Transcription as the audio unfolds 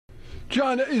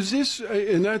John, is this,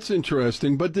 and that's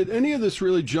interesting, but did any of this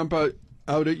really jump out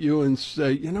at you and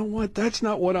say, you know what, that's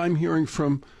not what I'm hearing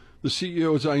from the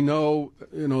CEOs I know,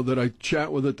 that I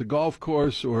chat with at the golf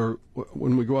course or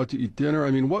when we go out to eat dinner?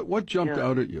 I mean, what jumped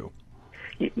out at you?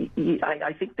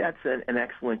 I think that's an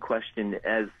excellent question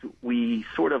as we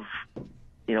sort of,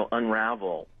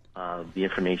 unravel the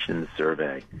information in the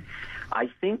survey. I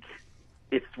think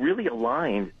it's really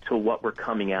aligned to what we're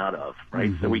coming out of, right?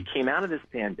 Mm-hmm. So we came out of this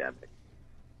pandemic.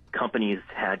 Companies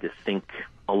had to think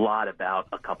a lot about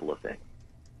a couple of things.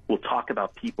 We'll talk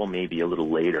about people maybe a little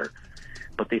later,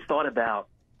 but they thought about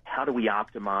how do we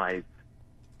optimize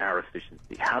our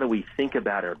efficiency? How do we think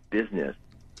about our business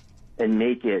and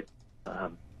make it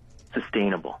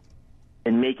sustainable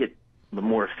and make it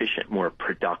more efficient, more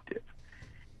productive?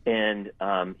 And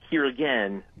here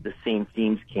again, the same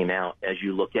themes came out as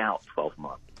you look out 12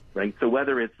 months, right? So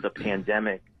whether it's a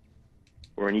pandemic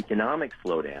or an economic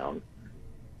slowdown,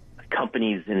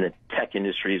 companies in the tech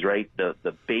industries, right, the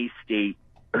Baystate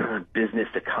business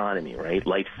economy, right,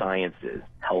 life sciences,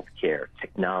 healthcare,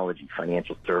 technology,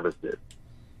 financial services,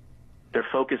 they're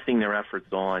focusing their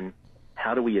efforts on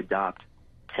how do we adopt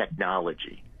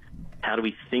technology? How do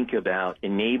we think about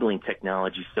enabling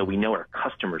technology so we know our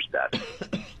customers better?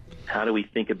 How do we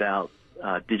think about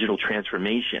digital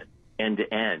transformation end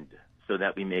to end so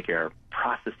that we make our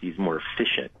processes more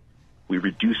efficient? We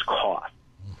reduce costs.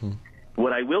 Mm-hmm.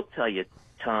 What I will tell you,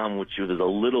 Tom, which was a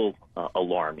little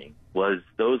alarming, was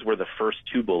those were the first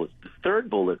two bullets. The third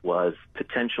bullet was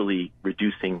potentially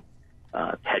reducing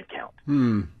headcount.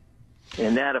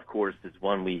 And that, of course, is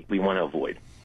one we want to avoid.